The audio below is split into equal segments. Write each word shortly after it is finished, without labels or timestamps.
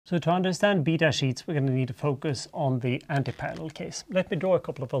So to understand beta sheets, we're going to need to focus on the antiparallel case. Let me draw a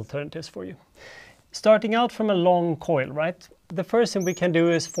couple of alternatives for you. Starting out from a long coil, right? The first thing we can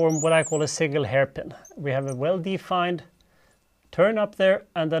do is form what I call a single hairpin. We have a well-defined turn up there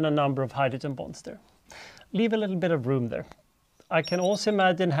and then a number of hydrogen bonds there. Leave a little bit of room there. I can also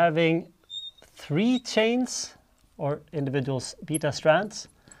imagine having 3 chains or individual beta strands,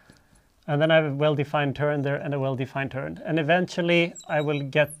 and then I have a well-defined turn there and a well-defined turn. And eventually I will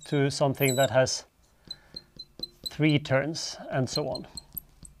get to something that has 3 turns and so on.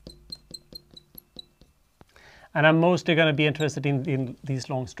 And I'm mostly going to be interested in these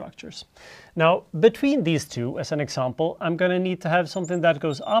long structures. Now, between these two, as an example, I'm going to need to have something that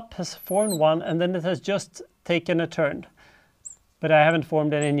goes up, has formed one, and then it has just taken a turn. But I haven't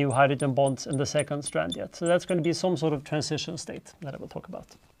formed any new hydrogen bonds in the second strand yet. So that's going to be some sort of transition state that I will talk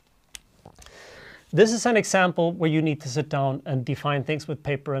about. This is an example where you need to sit down and define things with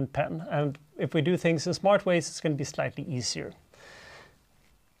paper and pen. And if we do things in smart ways, it's going to be slightly easier.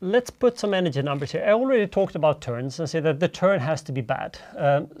 Let's put some energy numbers here. I already talked about turns and say that the turn has to be bad.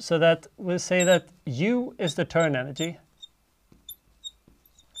 So that we'll say that U is the turn energy.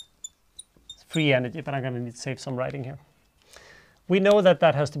 It's free energy, but I'm going to need to save some writing here. We know that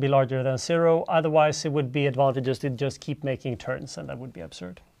that has to be larger than 0. Otherwise, it would be advantageous to just keep making turns, and that would be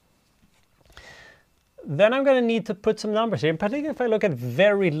absurd. Then I'm going to need to put some numbers here. In particular, if I look at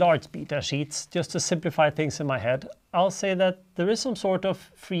very large beta sheets, just to simplify things in my head, I'll say that there is some sort of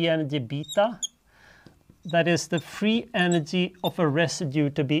free energy beta. That is the free energy of a residue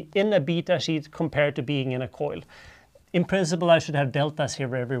to be in a beta sheet compared to being in a coil. In principle, I should have deltas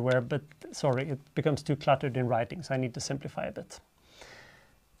here everywhere, but sorry, it becomes too cluttered in writing, so I need to simplify a bit.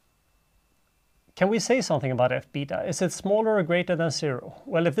 Can we say something about F beta? Is it smaller or greater than 0?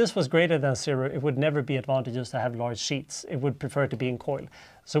 Well, if this was greater than 0, it would never be advantageous to have large sheets. It would prefer to be in coil.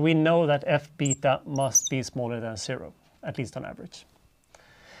 So we know that F beta must be smaller than 0, at least on average.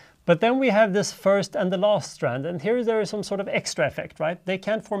 But then we have this first and the last strand, and here there is some sort of extra effect, right? They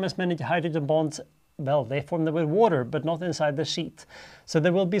can't form as many hydrogen bonds. Well, they form them with water, but not inside the sheet. So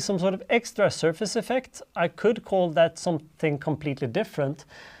there will be some sort of extra surface effect. I could call that something completely different.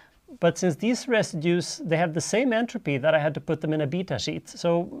 But since these residues, they have the same entropy that I had to put them in a beta sheet.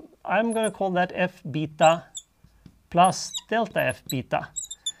 So I'm going to call that F beta plus delta F beta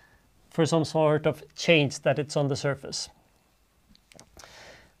for some sort of change that it's on the surface.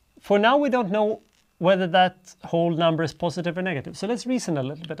 For now, we don't know whether that whole number is positive or negative. So let's reason a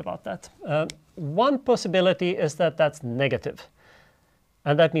little bit about that. One possibility is that that's negative.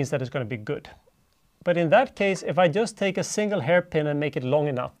 And that means that it's going to be good. But in that case, if I just take a single hairpin and make it long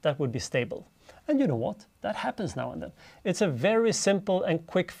enough, that would be stable. And you know what? That happens now and then. It's a very simple and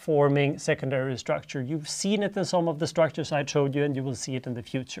quick forming secondary structure. You've seen it in some of the structures I showed you, and you will see it in the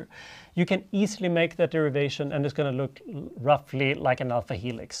future. You can easily make that derivation, and it's going to look roughly like an alpha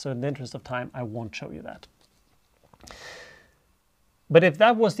helix. So in the interest of time, I won't show you that. But if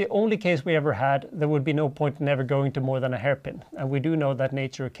that was the only case we ever had, there would be no point in ever going to more than a hairpin. And we do know that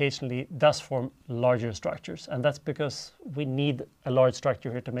nature occasionally does form larger structures. And that's because we need a large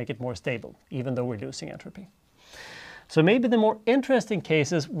structure here to make it more stable, even though we're losing entropy. So maybe the more interesting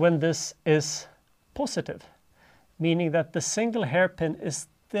case is when this is positive, meaning that the single hairpin is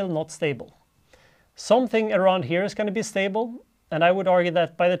still not stable. Something around here is going to be stable. And I would argue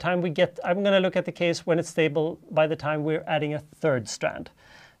that by the time we get, I'm going to look at the case when it's stable by the time we're adding a third strand.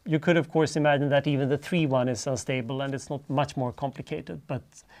 You could, of course, imagine that even the 3 one is unstable and it's not much more complicated, but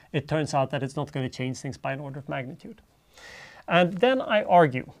it turns out that it's not going to change things by an order of magnitude. And then I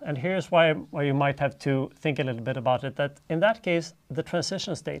argue, and here's why you might have to think a little bit about it, that in that case, the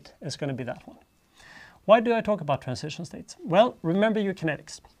transition state is going to be that one. Why do I talk about transition states? Well, remember your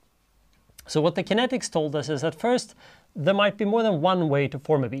kinetics. So what the kinetics told us is that first, there might be more than one way to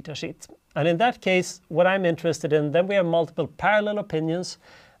form a beta sheet. And in that case, what I'm interested in, then we have multiple parallel opinions,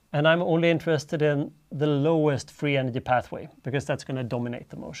 and I'm only interested in the lowest free energy pathway, because that's going to dominate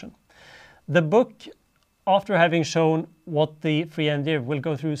the motion. The book, after having shown what the free energy, will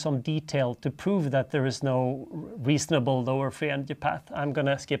go through some detail to prove that there is no reasonable lower free energy path. I'm going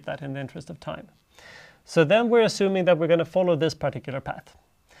to skip that in the interest of time. So then we're assuming that we're going to follow this particular path.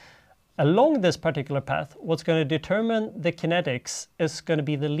 Along this particular path, what's going to determine the kinetics is going to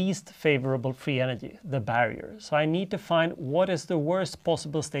be the least favorable free energy, the barrier. So I need to find what is the worst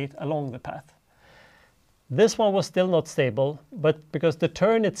possible state along the path. This one was still not stable, but because the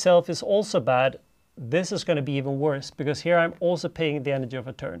turn itself is also bad, this is going to be even worse, because here I'm also paying the energy of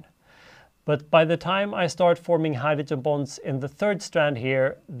a turn. But by the time I start forming hydrogen bonds in the third strand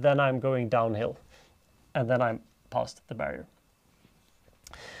here, then I'm going downhill, and then I'm past the barrier.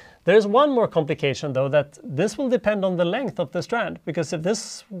 There's one more complication though, that this will depend on the length of the strand, because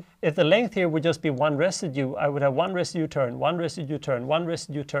if the length here would just be one residue, I would have one residue turn, one residue turn, one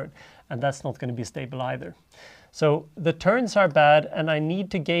residue turn, and that's not going to be stable either. So the turns are bad, and I need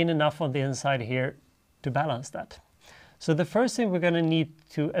to gain enough on the inside here to balance that. So the first thing we're going to need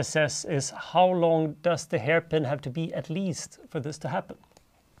to assess is how long does the hairpin have to be at least for this to happen?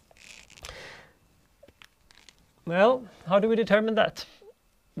 Well, how do we determine that?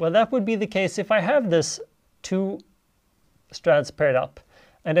 Well, that would be the case if I have this two strands paired up,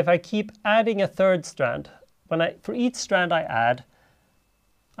 and if I keep adding a third strand, for each strand I add,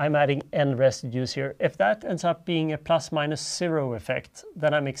 I'm adding n residues here. If that ends up being a plus minus 0 effect,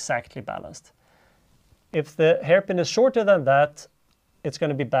 then I'm exactly balanced. If the hairpin is shorter than that, it's going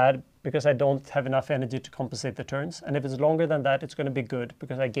to be bad because I don't have enough energy to compensate the turns. And if it's longer than that, it's going to be good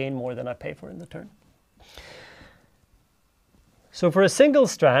because I gain more than I pay for in the turn. So for a single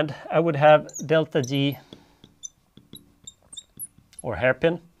strand, I would have delta G, or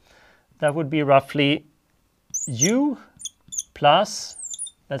hairpin. That would be roughly U plus,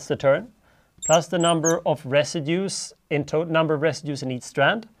 that's the turn, plus the number of residues in total, number of residues in each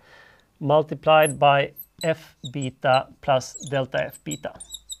strand, multiplied by F beta plus delta F beta,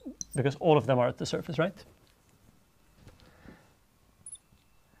 because all of them are at the surface, right?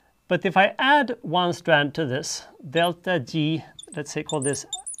 But if I add one strand to this, delta G, let's say call this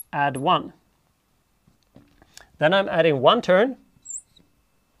add 1, then I'm adding one turn,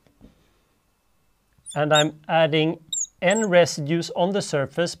 and I'm adding n residues on the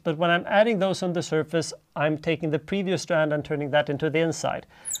surface, but when I'm adding those on the surface, I'm taking the previous strand and turning that into the inside.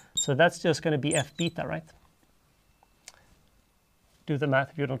 So that's just going to be F beta, right? Do the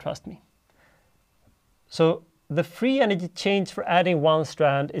math if you don't trust me. So the free energy change for adding one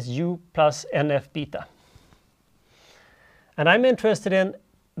strand is U plus NF beta. And I'm interested in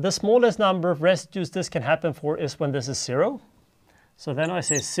the smallest number of residues this can happen for is when this is 0. So then I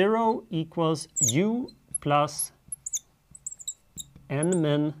say 0 equals U plus N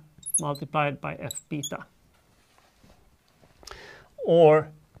min multiplied by F beta. Or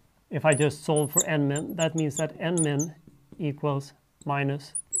if I just solve for N min, that means that N min equals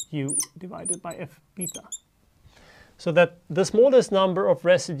minus U divided by F beta. So that the smallest number of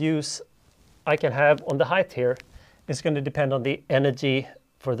residues I can have on the height here is going to depend on the energy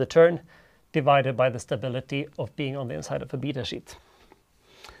for the turn divided by the stability of being on the inside of a beta sheet.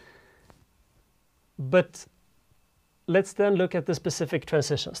 But let's then look at the specific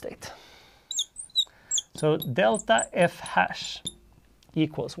transition state. So delta F hash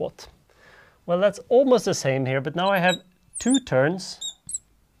equals what? Well, that's almost the same here, but now I have two turns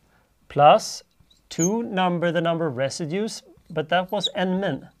plus the number of residues, but that was N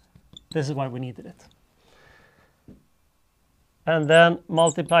min. This is why we needed it. And then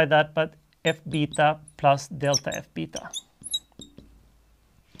multiply that by F beta plus delta F beta.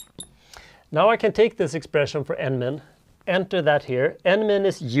 Now I can take this expression for N min, enter that here. N min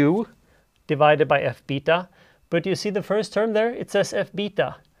is U divided by F beta, but you see the first term there? It says F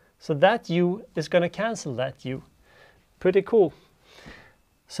beta. So that U is going to cancel that U. Pretty cool.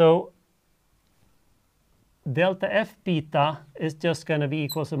 So delta F beta is just going to be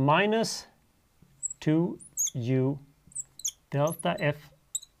equal to minus 2U delta F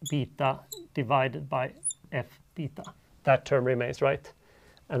beta divided by F beta. That term remains, right?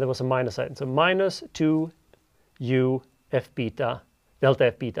 And there was a minus sign. So minus 2U F beta, delta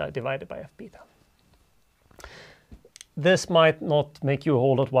F beta divided by F beta. This might not make you a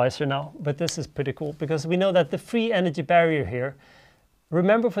whole lot wiser now, but this is pretty cool because we know that the free energy barrier here,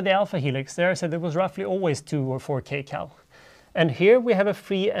 remember for the alpha helix, there I said there was roughly always 2 or 4 kcal. And here we have a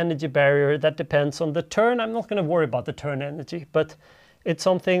free energy barrier that depends on the turn. I'm not going to worry about the turn energy, but it's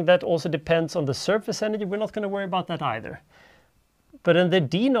something that also depends on the surface energy. We're not going to worry about that either. But in the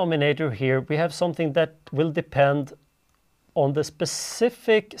denominator here, we have something that will depend on the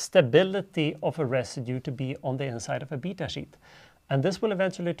specific stability of a residue to be on the inside of a beta sheet. And this will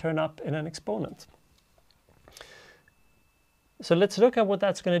eventually turn up in an exponent. So let's look at what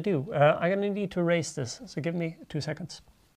that's going to do. I'm going to need to erase this, so give me 2 seconds.